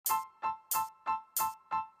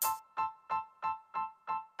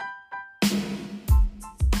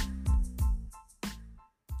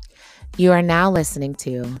You are now listening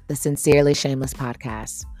to the Sincerely Shameless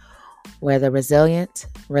podcast, where the resilient,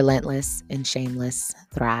 relentless, and shameless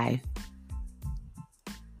thrive.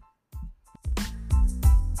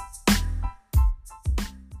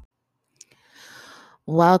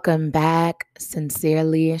 Welcome back,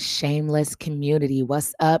 Sincerely Shameless community.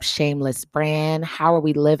 What's up, Shameless brand? How are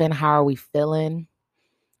we living? How are we feeling?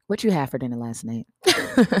 What you have for dinner last night?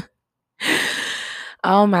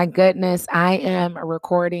 Oh my goodness. I am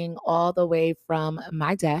recording all the way from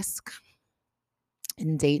my desk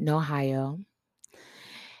in Dayton, Ohio.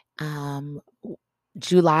 Um,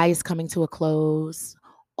 July is coming to a close.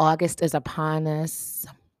 August is upon us.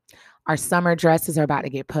 Our summer dresses are about to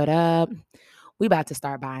get put up. We about to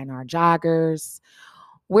start buying our joggers.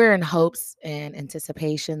 We're in hopes and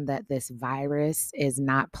anticipation that this virus is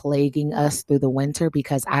not plaguing us through the winter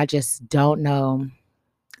because I just don't know.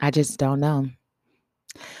 I just don't know.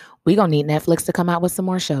 We're going to need Netflix to come out with some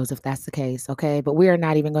more shows if that's the case, okay? But we are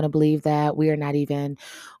not even going to believe that. We are not even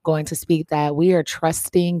going to speak that. We are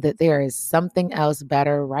trusting that there is something else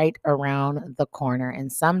better right around the corner.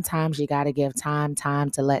 And sometimes you got to give time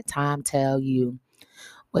to let time tell you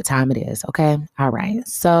what time it is, okay? All right.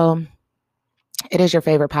 So it is your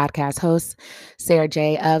favorite podcast host, Sarah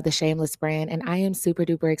J of the Shameless brand, and I am super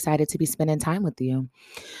duper excited to be spending time with you.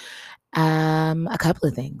 A couple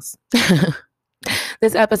of things.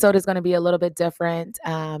 This episode is going to be a little bit different.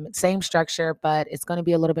 Same structure, but it's going to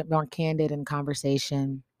be a little bit more candid in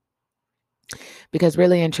conversation. Because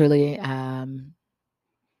really and truly, I'll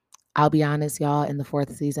be honest, y'all, in the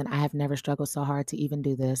fourth season, I have never struggled so hard to even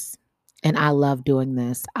do this. And I love doing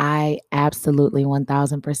this. I absolutely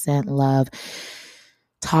 1000% love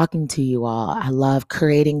talking to you all. I love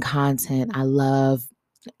creating content. I love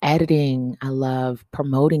editing. I love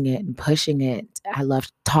promoting it and pushing it. I love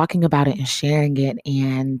talking about it and sharing it.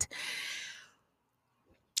 And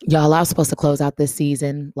y'all, I was supposed to close out this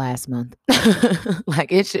season last month.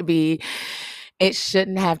 Like it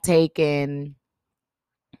shouldn't have taken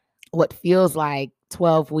what feels like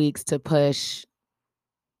 12 weeks to push,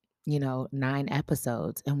 9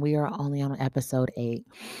 episodes. And we are only on episode 8.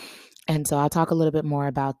 And so I'll talk a little bit more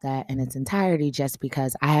about that in its entirety, just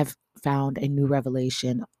because I have found a new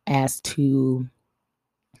revelation as to,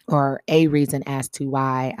 or a reason as to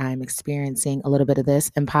why I'm experiencing a little bit of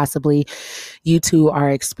this, and possibly you two are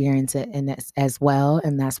experiencing it as well.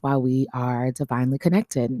 And that's why we are divinely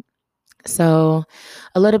connected. So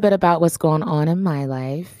a little bit about what's going on in my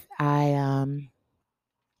life. I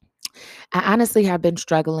honestly have been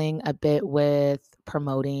struggling a bit with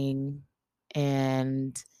promoting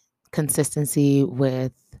and consistency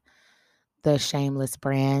with the Shameless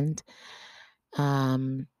brand.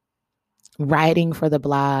 Writing for the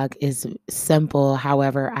blog is simple.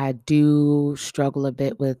 However, I do struggle a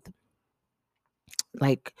bit with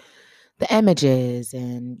like the images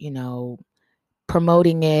and,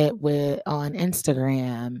 promoting it on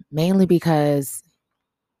Instagram, mainly because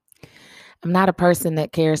I'm not a person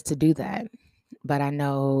that cares to do that. But I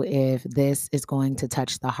know if this is going to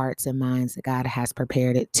touch the hearts and minds that God has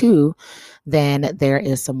prepared it to, then there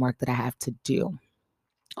is some work that I have to do.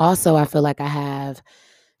 Also, I feel like I have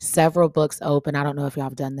several books open. I don't know if y'all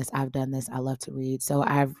have done this. I've done this. I love to read. So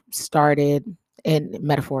I've started, and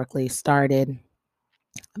metaphorically started,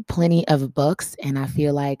 plenty of books, and I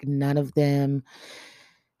feel like none of them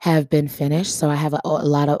have been finished. So I have a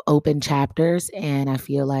lot of open chapters, and I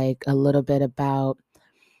feel like a little bit about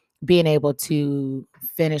being able to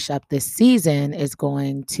finish up this season is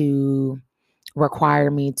going to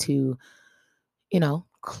require me to,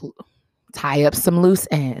 tie up some loose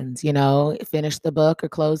ends, finish the book or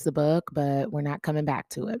close the book, but we're not coming back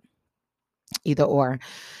to it, either or.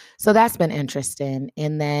 So that's been interesting.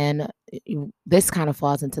 And then this kind of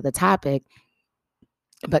falls into the topic,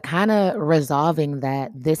 but kind of resolving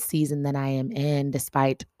that this season that I am in,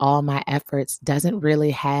 despite all my efforts, doesn't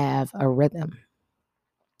really have a rhythm.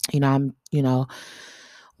 I'm,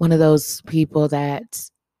 one of those people that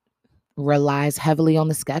relies heavily on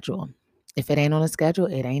the schedule. If it ain't on a schedule,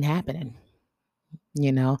 it ain't happening,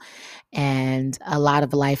 and a lot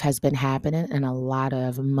of life has been happening and a lot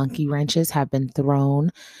of monkey wrenches have been thrown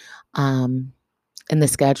in the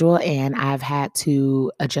schedule, and I've had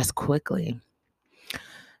to adjust quickly.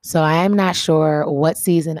 So I am not sure what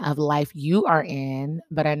season of life you are in,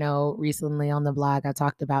 but I know recently on the blog, I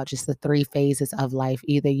talked about just the 3 phases of life.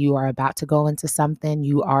 Either you are about to go into something,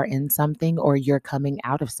 you are in something, or you're coming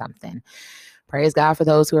out of something. Praise God for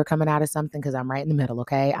those who are coming out of something, because I'm right in the middle,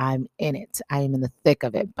 okay? I'm in it. I am in the thick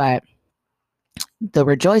of it. But the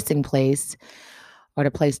rejoicing place, or the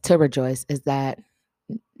place to rejoice, is that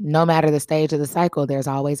no matter the stage of the cycle, there's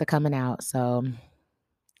always a coming out. So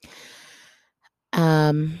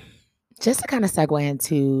Um, just to kind of segue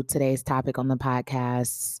into today's topic on the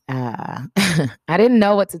podcast, I didn't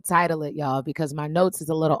know what to title it, y'all, because my notes is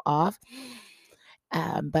a little off.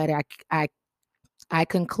 But I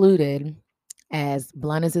concluded, as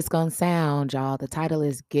blunt as it's gonna sound, y'all, the title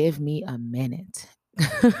is "Give Me a Minute."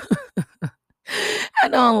 I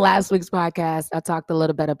know on last week's podcast, I talked a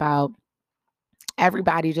little bit about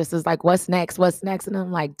everybody just is like, "What's next? What's next?" And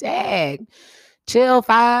I'm like, "Dang, chill,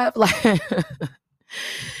 five." Like,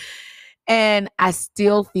 and I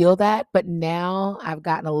still feel that, but now I've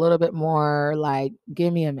gotten a little bit more like,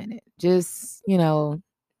 "Give me a minute, just you know,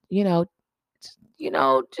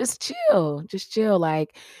 just chill, just chill."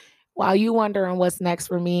 Like, while you wondering what's next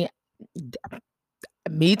for me,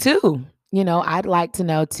 me too. I'd like to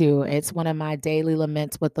know too. It's one of my daily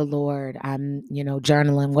laments with the Lord. I'm,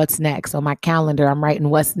 journaling what's next on my calendar. I'm writing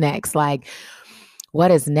what's next, like what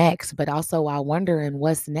is next. But also, while wondering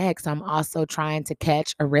what's next, I'm also trying to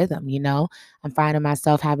catch a rhythm. I'm finding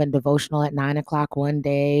myself having devotional at 9 o'clock one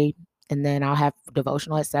day, and then I'll have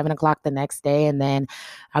devotional at 7 o'clock the next day. And then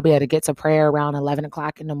I'll be able to get to prayer around 11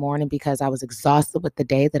 o'clock in the morning because I was exhausted with the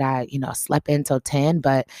day that I, slept in till 10.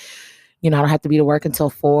 But I don't have to be to work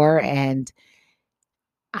until 4, and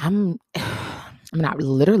I'm I'm not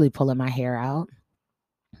literally pulling my hair out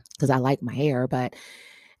because I like my hair, but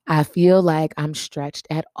I feel like I'm stretched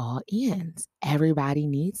at all ends. Everybody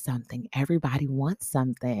needs something. Everybody wants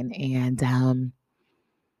something, and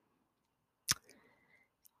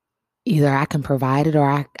either I can provide it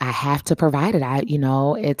or I have to provide it.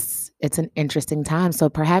 It's an interesting time. So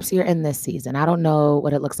perhaps you're in this season. I don't know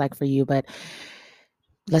what it looks like for you, but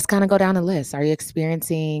let's kind of go down the list. Are you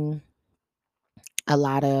experiencing a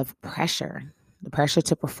lot of pressure, the pressure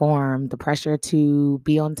to perform, the pressure to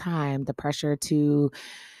be on time, the pressure to,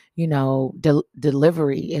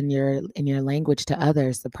 delivery in your language to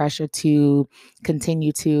others, the pressure to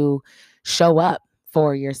continue to show up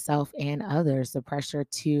for yourself and others, the pressure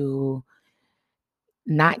to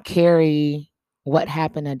not carry what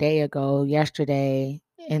happened a day ago, yesterday,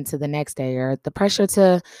 into the next day, or the pressure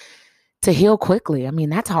to heal quickly. I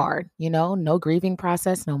mean, that's hard, no grieving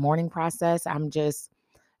process, no mourning process. I'm just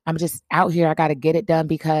out here. I got to get it done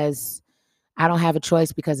because I don't have a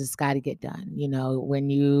choice, because it's got to get done. When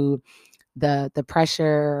the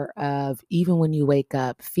pressure of, even when you wake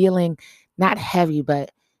up feeling not heavy,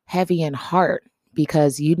 but heavy in heart,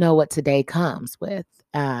 because you know what today comes with.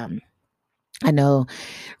 I know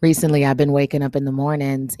recently I've been waking up in the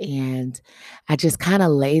mornings and I just kind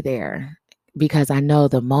of lay there because I know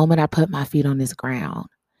the moment I put my feet on this ground,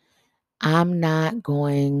 I'm not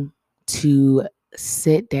going to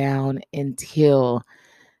sit down until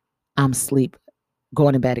I'm sleep,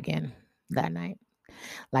 going to bed again that night.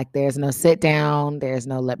 Like, there's no sit down, there's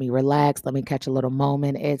no let me relax, let me catch a little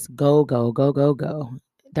moment. It's go, go, go, go, go.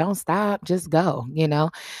 Don't stop, just go.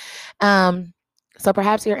 Um, so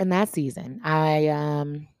perhaps you're in that season.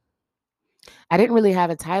 I didn't really have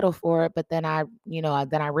a title for it, but then I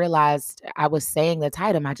realized I was saying the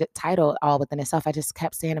title all within itself. I just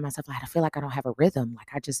kept saying to myself, like, I feel like I don't have a rhythm. Like,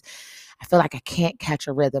 I feel like I can't catch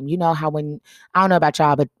a rhythm. You know how I don't know about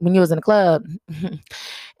y'all, but when you was in the club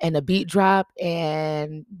and the beat drop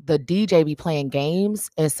and the DJ be playing games,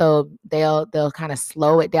 and so they'll kind of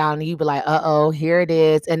slow it down, and you be like, oh, here it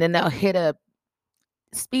is, and then they'll hit a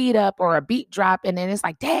speed up or a beat drop, and then it's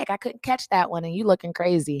like, dang, I couldn't catch that one, and you looking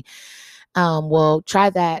crazy. Well,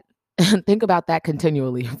 try that. Think about that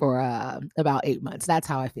continually for about 8 months. That's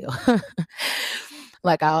how I feel.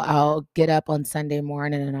 Like, I'll get up on Sunday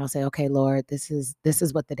morning and I'll say, okay, Lord, this is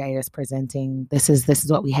what the day is presenting. This is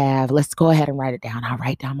what we have. Let's go ahead and write it down. I'll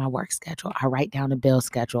write down my work schedule. I'll write down a bill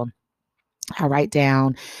schedule. I'll write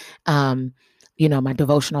down, my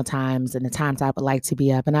devotional times and the times I would like to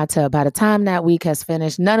be up. And I tell, by the time that week has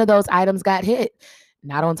finished, none of those items got hit,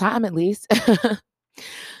 not on time at least.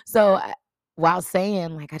 So, while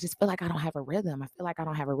saying, like, I just feel like I don't have a rhythm, I feel like I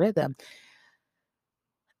don't have a rhythm,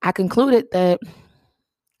 I concluded that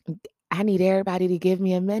I need everybody to give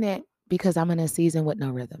me a minute because I'm in a season with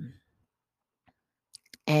no rhythm.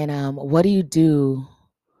 And what do you do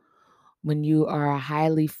when you are a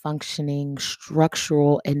highly functioning,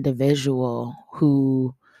 structural individual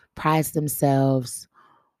who prides themselves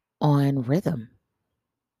on rhythm?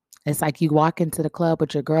 It's like you walk into the club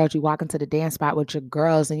with your girls, you walk into the dance spot with your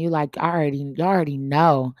girls, and you like, you already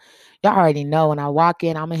know. Y'all already know when I walk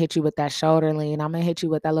in, I'm gonna hit you with that shoulder lean, I'm gonna hit you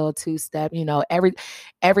with that little two-step,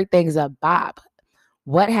 everything's a bop.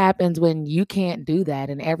 What happens when you can't do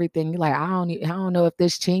that and everything? You're like, I don't know if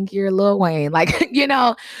this Chinky or Lil Wayne, like,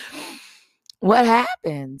 what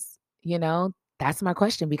happens? That's my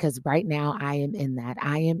question, because right now I am in that.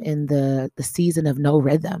 I am in the season of no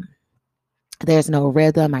rhythm. There's no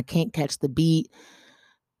rhythm. I can't catch the beat,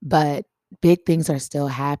 but big things are still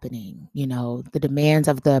happening. The demands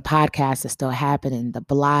of the podcast is still happening. The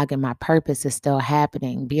blog and my purpose is still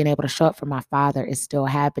happening. Being able to show up for my father is still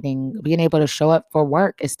happening. Being able to show up for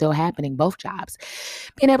work is still happening. Both jobs.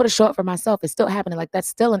 Being able to show up for myself is still happening. Like, that's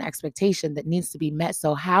still an expectation that needs to be met.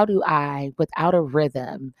 So how do I, without a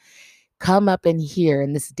rhythm, come up in here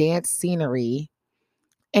in this dance scenery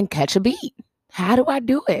and catch a beat? How do I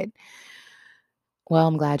do it? Well,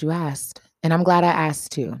 I'm glad you asked. And I'm glad I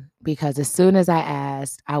asked too, because as soon as I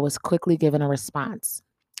asked, I was quickly given a response.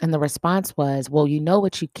 And the response was, well, you know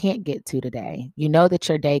what you can't get to today. You know that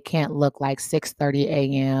your day can't look like 6:30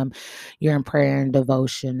 a.m. You're in prayer and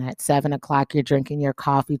devotion. At 7:00, you're drinking your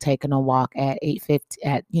coffee, taking a walk. At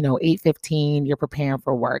 8:15, you're preparing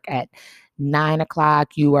for work. At 9:00,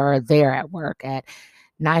 you are there at work. At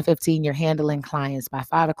 9:15, you're handling clients. By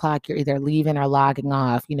 5:00, you're either leaving or logging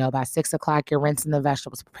off. By 6:00, you're rinsing the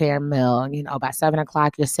vegetables, preparing a meal. By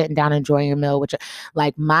 7:00, you're sitting down enjoying a meal. Which,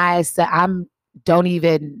 like,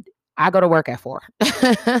 I go to work at 4.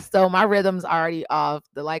 So my rhythm's already off.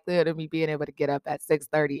 The likelihood of me being able to get up at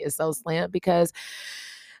 6:30 is so slim, because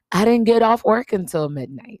I didn't get off work until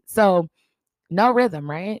midnight. So no rhythm,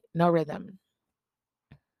 right? No rhythm.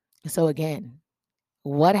 So again,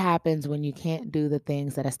 what happens when you can't do the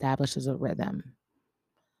things that establishes a rhythm?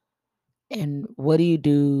 And what do you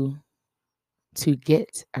do to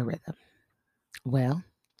get a rhythm? Well,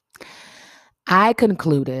 I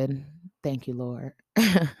concluded, thank you, Lord,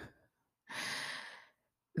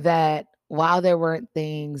 that while there weren't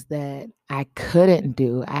things that I couldn't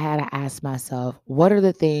do, I had to ask myself, what are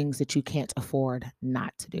the things that you can't afford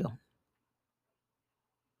not to do?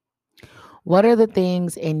 What are the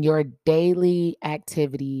things in your daily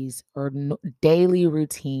activities or daily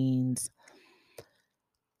routines?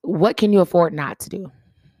 What can you afford not to do?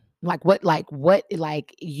 Like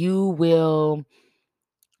you will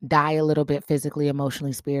die a little bit physically,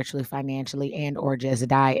 emotionally, spiritually, financially, and or just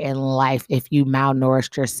die in life if you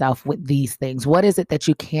malnourished yourself with these things. What is it that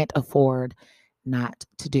you can't afford not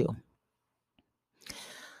to do?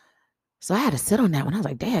 So I had to sit on that one. I was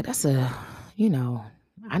like, Dad,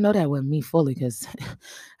 I know that wasn't me fully, because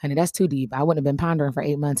honey, that's too deep. I wouldn't have been pondering for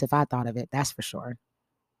 8 months if I thought of it. That's for sure.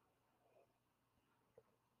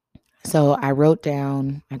 So I wrote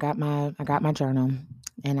down, I got my journal,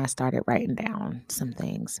 and I started writing down some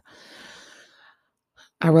things.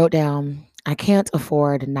 I wrote down, I can't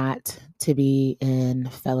afford not to be in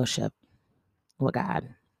fellowship with God.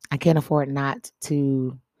 I can't afford not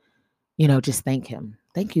to, just thank him.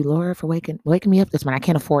 Thank you, Lord, for waking me up this morning. I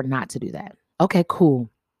can't afford not to do that. Okay, cool.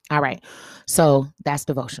 All right. So that's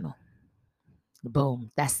devotional.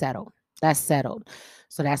 Boom. That's settled. That's settled.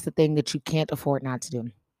 So that's the thing that you can't afford not to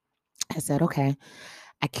do. I said, okay,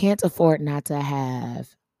 I can't afford not to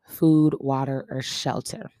have food, water, or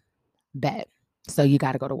shelter. Bet. So you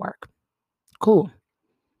got to go to work. Cool.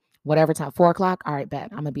 Whatever time, 4:00. All right, bet.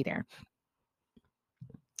 I'm going to be there.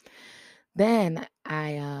 Then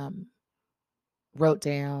I wrote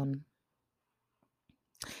down,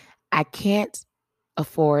 I can't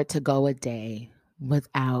afford to go a day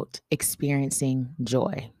without experiencing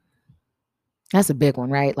joy. That's a big one,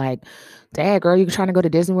 right? Like, Dad, girl, you trying to go to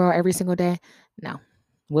Disney World every single day? No.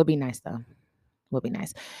 Will be nice, though. Will be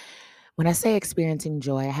nice. When I say experiencing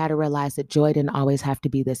joy, I had to realize that joy didn't always have to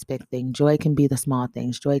be this big thing. Joy can be the small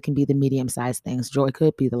things. Joy can be the medium-sized things. Joy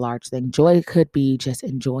could be the large thing. Joy could be just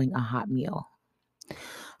enjoying a hot meal.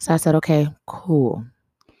 So I said, okay, cool.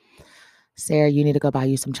 Sarah, you need to go buy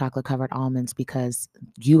you some chocolate-covered almonds, because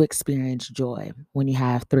you experience joy when you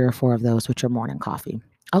have 3 or 4 of those with your morning coffee.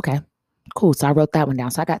 Okay, cool. So I wrote that one down.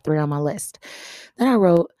 So I got 3 on my list. Then I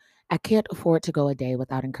wrote, I can't afford to go a day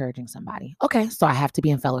without encouraging somebody. Okay, so I have to be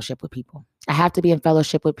in fellowship with people. I have to be in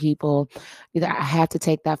fellowship with people. Either I have to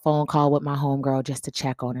take that phone call with my homegirl just to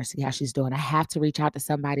check on her, see how she's doing. I have to reach out to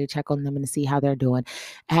somebody, check on them, and to see how they're doing.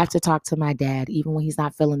 I have to talk to my dad, even when he's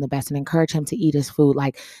not feeling the best, and encourage him to eat his food.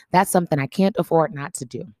 Like, that's something I can't afford not to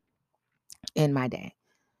do in my day.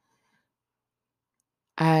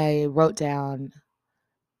 I wrote down,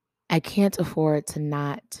 I can't afford to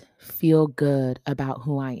not feel good about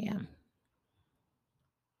who I am.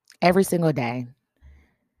 Every single day,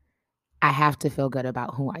 I have to feel good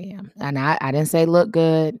about who I am. And I didn't say look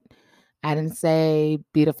good. I didn't say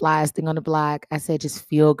be the flyest thing on the block. I said just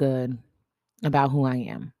feel good about who I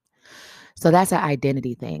am. So that's an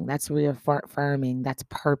identity thing. That's reaffirming. That's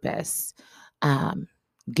purpose.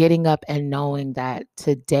 Getting up and knowing that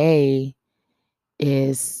today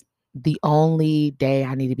is the only day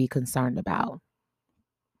I need to be concerned about.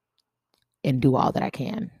 and do all that I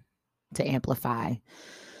can to amplify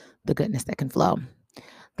the goodness that can flow.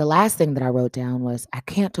 The last thing that I wrote down was I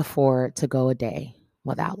can't afford to go a day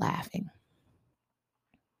without laughing.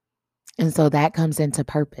 And so that comes into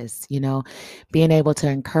purpose, being able to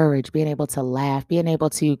encourage, being able to laugh, being able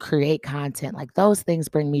to create content. Like those things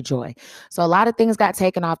bring me joy. So a lot of things got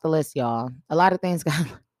taken off the list, y'all. A lot of things got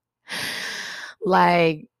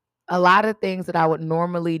like a lot of things that I would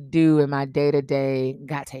normally do in my day-to-day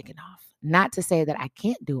got taken off. Not to say that I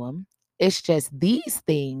can't do them. It's just these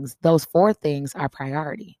things, those 4 things are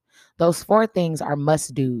priority. Those 4 things are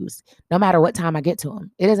must-dos, no matter what time I get to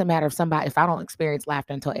them. It doesn't matter if I don't experience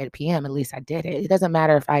laughter until 8 p.m., at least I did it. It doesn't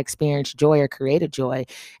matter if I experienced joy or created joy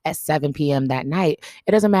at 7 p.m. that night.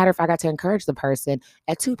 It doesn't matter if I got to encourage the person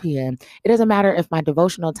at 2 p.m. It doesn't matter if my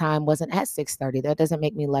devotional time wasn't at 6:30. That doesn't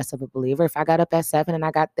make me less of a believer. If I got up at 7 and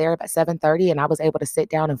I got there at 7:30 and I was able to sit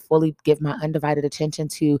down and fully give my undivided attention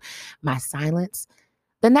to my silence,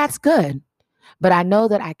 then that's good. But I know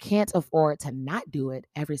that I can't afford to not do it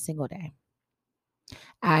every single day.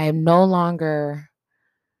 I am no longer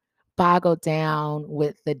boggled down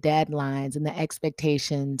with the deadlines and the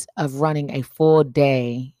expectations of running a full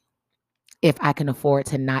day if I can afford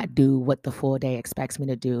to not do what the full day expects me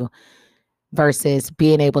to do versus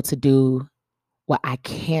being able to do what I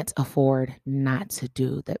can't afford not to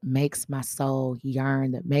do, that makes my soul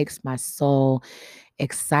yearn, that makes my soul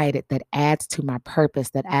excited, that adds to my purpose,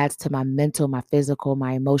 that adds to my mental, my physical,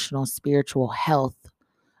 my emotional, spiritual health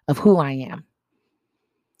of who I am.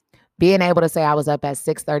 Being able to say I was up at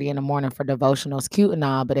 6:30 in the morning for devotionals, cute and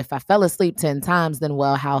all, but if I fell asleep 10 times, then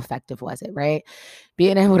well, how effective was it, right?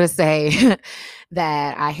 Being able to say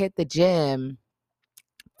that I hit the gym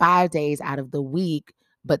 5 days out of the week,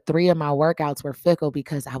 but 3 of my workouts were fickle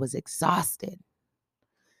because I was exhausted.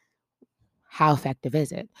 How effective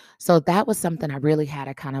is it? So that was something I really had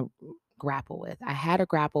to kind of grapple with. I had to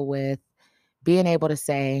grapple with being able to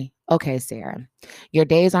say, okay, Sarah, your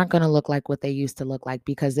days aren't going to look like what they used to look like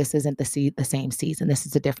because this isn't the same season. This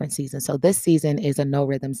is a different season. So this season is a no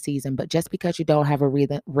rhythm season, but just because you don't have a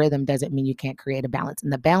rhythm doesn't mean you can't create a balance.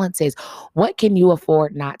 And the balance is, what can you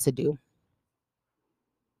afford not to do?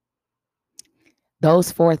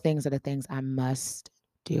 Those 4 things are the things I must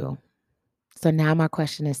do. So now my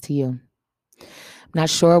question is to you. I'm not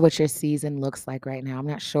sure what your season looks like right now. I'm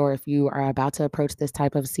not sure if you are about to approach this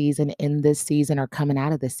type of season in this season or coming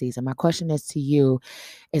out of this season. My question is to you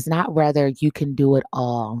is not whether you can do it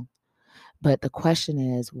all, but the question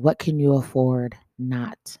is, what can you afford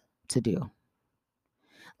not to do?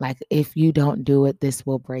 Like, if you don't do it, this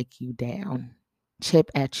will break you down,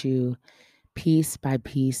 chip at you piece by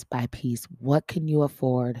piece by piece. What can you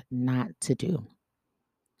afford not to do?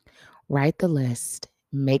 Write the list,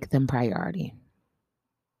 make them priority.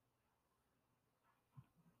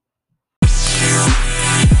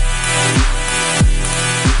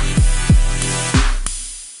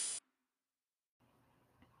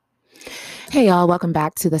 Hey, y'all, welcome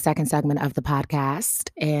back to the second segment of the podcast,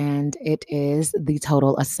 and it is the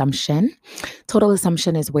total assumption. Total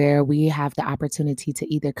assumption is where we have the opportunity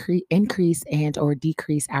to either increase and or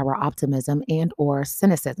decrease our optimism and or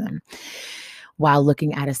cynicism while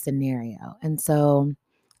looking at a scenario. And so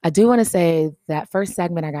I do want to say that first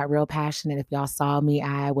segment, I got real passionate. If y'all saw me,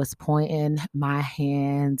 I was pointing my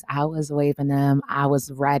hands, I was waving them, I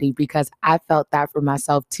was ready because I felt that for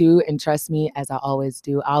myself too. And trust me, as I always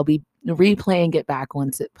do, I'll be replaying it back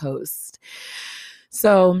once it posts.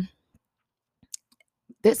 So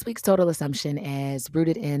this week's total assumption is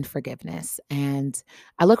rooted in forgiveness. And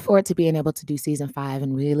I look forward to being able to do season 5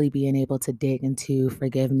 and really being able to dig into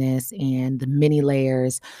forgiveness and the many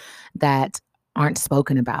layers that aren't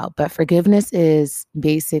spoken about. But forgiveness is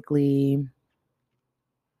basically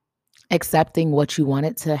accepting what you want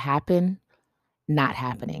it to happen, not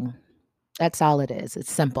happening. That's all it is.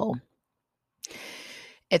 It's simple.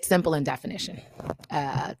 It's simple in definition.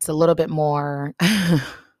 It's a little bit more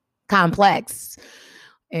complex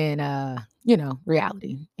in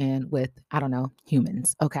reality and with, I don't know,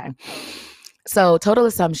 humans. Okay. So total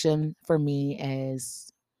assumption for me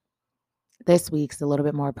is this week's a little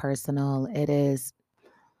bit more personal. It is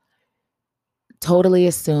totally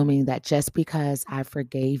assuming that just because I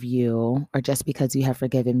forgave you or just because you have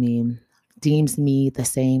forgiven me deems me the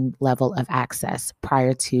same level of access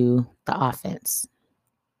prior to the offense.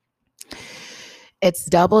 It's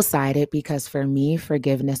double-sided because for me,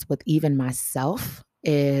 forgiveness with even myself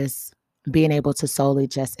is being able to solely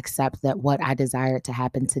just accept that what I desired to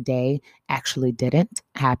happen today actually didn't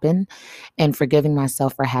happen, and forgiving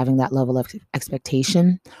myself for having that level of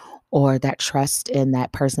expectation or that trust in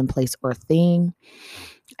that person, place, or thing,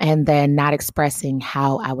 and then not expressing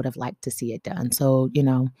how I would have liked to see it done. So,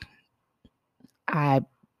 I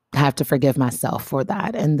have to forgive myself for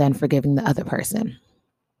that and then forgiving the other person.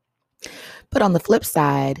 But on the flip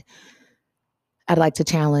side, I'd like to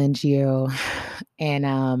challenge you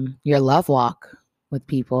and your love walk with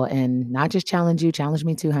people, and not just challenge you, challenge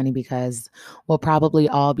me too, honey, because we'll probably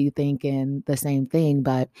all be thinking the same thing.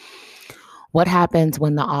 But what happens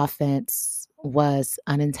when the offense was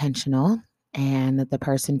unintentional and the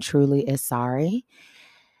person truly is sorry?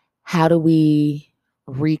 How do we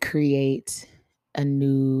recreate a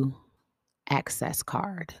new access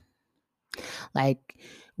card? Like,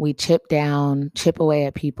 we chip away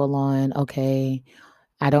at people on, okay,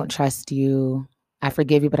 I don't trust you. I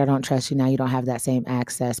forgive you, but I don't trust you. Now you don't have that same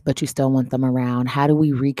access, but you still want them around. How do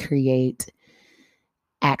we recreate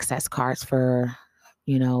access cards for,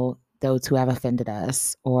 those who have offended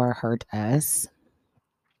us or hurt us?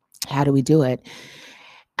 How do we do it?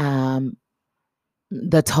 The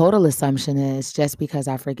total assumption is just because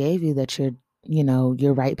I forgave you that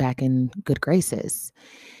you're right back in good graces.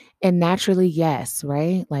 And naturally, yes,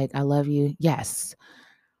 right? Like, I love you. Yes.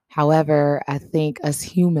 However, I think us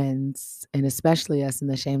humans, and especially us in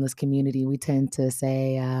the shameless community, we tend to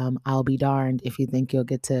say, I'll be darned if you think you'll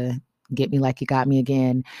get to get me like you got me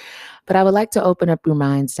again. But I would like to open up your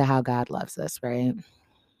minds to how God loves us, right?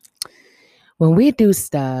 When we do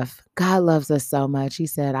stuff, God loves us so much. He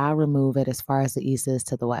said, I'll remove it as far as the east is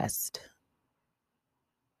to the west.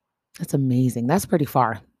 That's amazing. That's pretty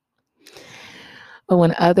far. But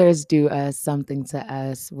when others do something to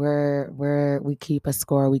us, we keep a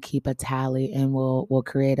score, we keep a tally, and we'll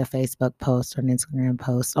create a Facebook post or an Instagram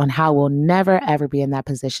post on how we'll never ever be in that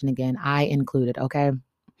position again. I included, okay?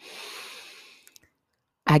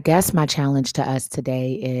 I guess my challenge to us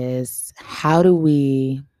today is, how do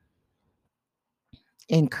we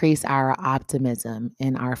increase our optimism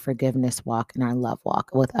in our forgiveness walk and our love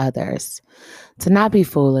walk with others, to not be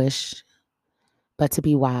foolish, but to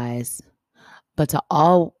be wise, but to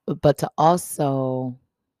also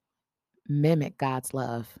mimic God's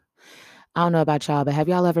love. I don't know about y'all, but have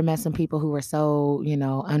y'all ever met some people who were so,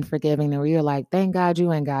 unforgiving, and where you're like, thank God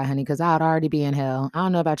you ain't God, honey, because I'd already be in hell. I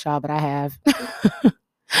don't know about y'all, but I have.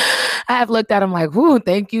 I have looked at them like, whoo,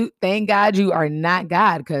 thank you. Thank God you are not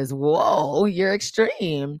God, because, whoa, you're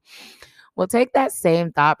extreme. Well, take that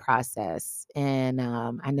same thought process. And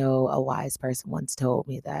I know a wise person once told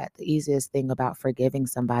me that the easiest thing about forgiving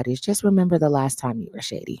somebody is just remember the last time you were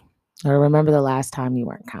shady, or remember the last time you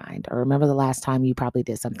weren't kind, or remember the last time you probably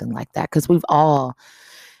did something like that. Because we've all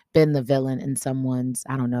been the villain in someone's,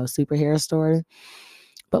 I don't know, superhero story,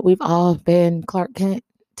 but we've all been Clark Kent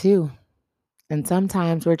too. And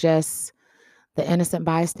sometimes we're just the innocent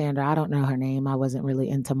bystander. I don't know her name. I wasn't really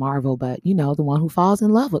into Marvel, but the one who falls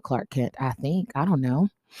in love with Clark Kent, I think. I don't know.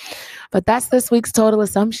 But that's this week's total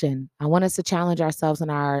assumption. I want us to challenge ourselves in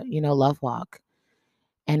our, love walk,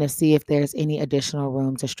 and to see if there's any additional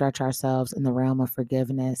room to stretch ourselves in the realm of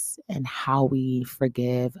forgiveness and how we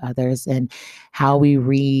forgive others, and how we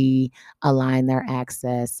realign their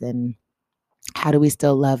access, and how do we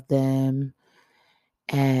still love them,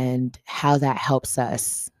 and how that helps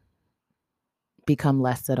us become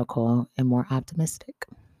less cynical and more optimistic.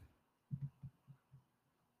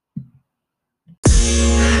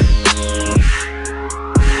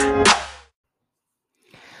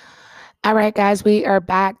 All right, guys, we are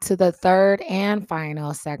back to the third and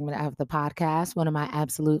final segment of the podcast, one of my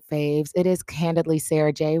absolute faves. It is Candidly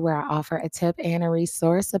Sarah J, where I offer a tip and a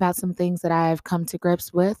resource about some things that I've come to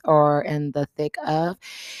grips with, or in the thick of,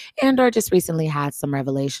 and or just recently had some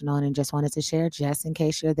revelation on and just wanted to share, just in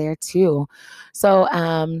case you're there too. So,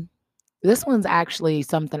 this one's actually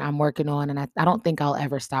something I'm working on, and I don't think I'll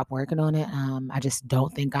ever stop working on it. I just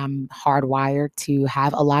don't think I'm hardwired to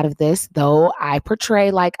have a lot of this, though I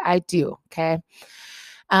portray like I do, okay?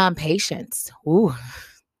 Patience. Ooh,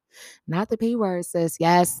 not the P word, sis.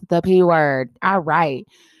 Yes, the P word. All right.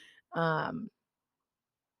 Um,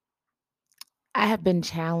 I have been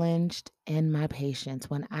challenged in my patience.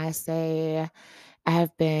 When I say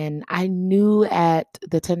I knew at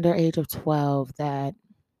the tender age of 12 that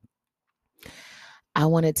I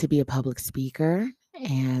wanted to be a public speaker,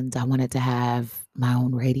 and I wanted to have my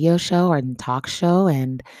own radio show or talk show,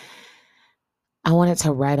 and I wanted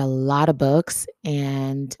to write a lot of books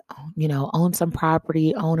and, own some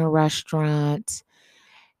property, own a restaurant.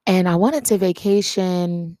 And I wanted to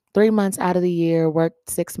vacation 3 months out of the year, work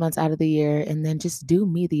 6 months out of the year, and then just do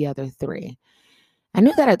me the other three. I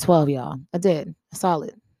knew that at 12, y'all. I did. I saw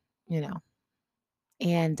it, you know.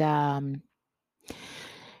 And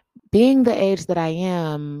being the age that I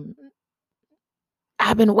am,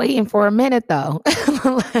 I've been waiting for a minute though.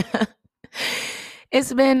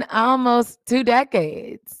 It's been almost 2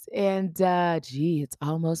 decades, and, it's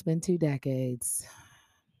almost been 2 decades,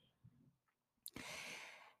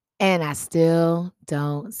 and I still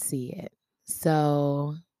don't see it.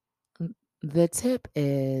 So, the tip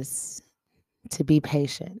is to be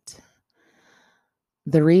patient.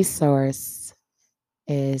 The resource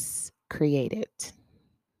is created.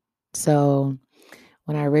 So,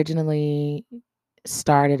 when I originally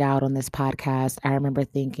started out on this podcast, I remember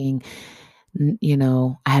thinking,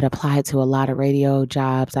 I had applied to a lot of radio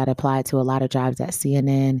jobs. I'd applied to a lot of jobs at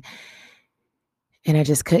CNN, and I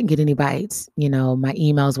just couldn't get any bites. My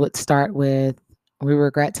emails would start with, "We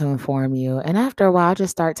regret to inform you." And after a while, I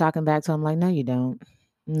just start talking back to them like, "No, you don't.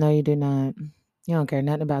 No, you do not. You don't care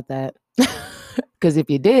nothing about that." Because if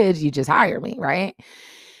you did, you just hire me, right?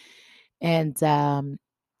 And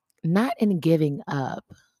not in giving up,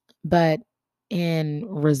 but in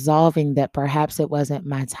resolving that perhaps it wasn't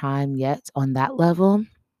my time yet on that level.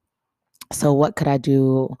 So, what could I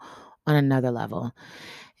do on another level?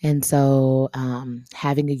 And so,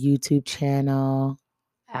 having a YouTube channel,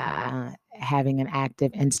 having an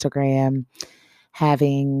active Instagram,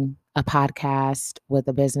 having a podcast with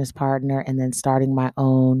a business partner, and then starting my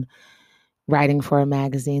own writing for a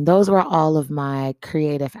magazine, those were all of my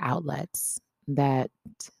creative outlets that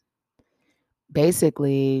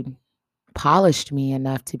basically polished me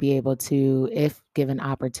enough to be able to, if given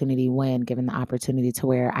opportunity, when given the opportunity, to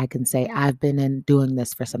where I can say I've been in doing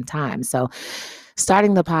this for some time. So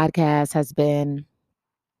starting the podcast has been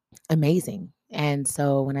amazing. And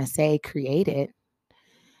so when I say create it,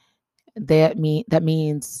 that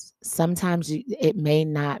means sometimes it may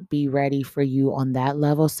not be ready for you on that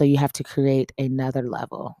level. So you have to create another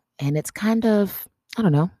level. And it's kind of, I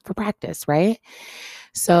don't know, for practice, right?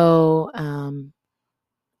 So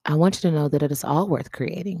I want you to know that it is all worth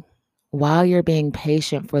creating. While you're being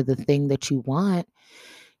patient for the thing that you want,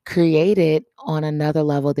 create it on another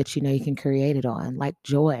level that you know you can create it on, like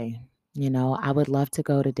joy. I would love to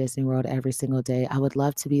go to Disney World every single day. I would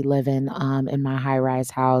love to be living in my high-rise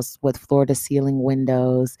house with floor-to-ceiling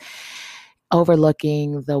windows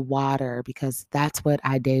overlooking the water, because that's what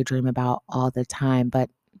I daydream about all the time. But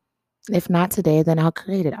if not today, then I'll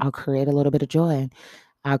create it. I'll create a little bit of joy.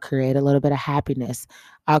 I'll create a little bit of happiness.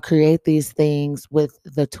 I'll create these things with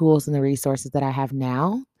the tools and the resources that I have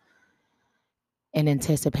now, in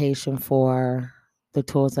anticipation for the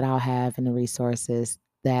tools that I'll have and the resources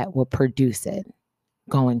that will produce it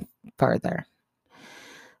going further.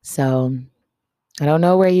 So I don't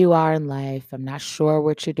know where you are in life. I'm not sure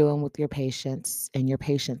what you're doing with your patience and your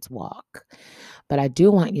patience walk. But I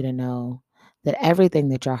do want you to know that everything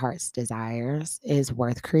that your heart desires is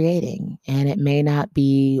worth creating. And it may not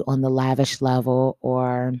be on the lavish level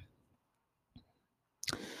or,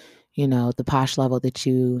 the posh level that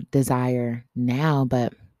you desire now,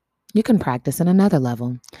 but you can practice in another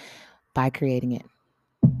level by creating it.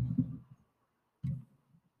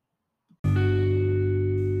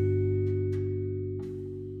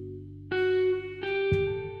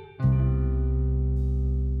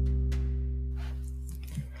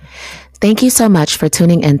 Thank you so much for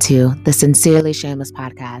tuning into the Sincerely Shameless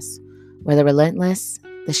podcast, where the relentless,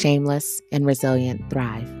 the shameless, and resilient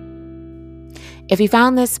thrive. If you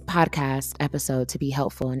found this podcast episode to be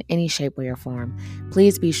helpful in any shape, way, or form,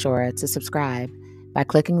 please be sure to subscribe by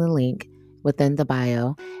clicking the link within the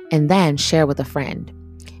bio and then share with a friend,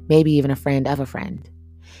 maybe even a friend of a friend.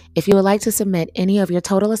 If you would like to submit any of your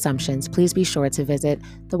total assumptions, please be sure to visit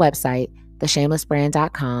the website,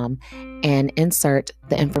 theshamelessbrand.com, and insert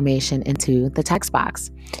the information into the text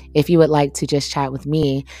box. If you would like to just chat with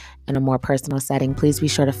me in a more personal setting, please be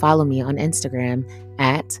sure to follow me on Instagram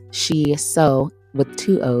at sheso with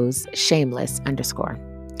 2 O's, shameless _.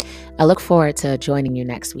 I look forward to joining you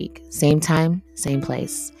next week. Same time, same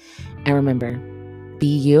place. And remember, be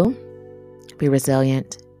you, be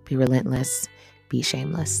resilient, be relentless, be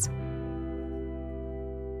shameless.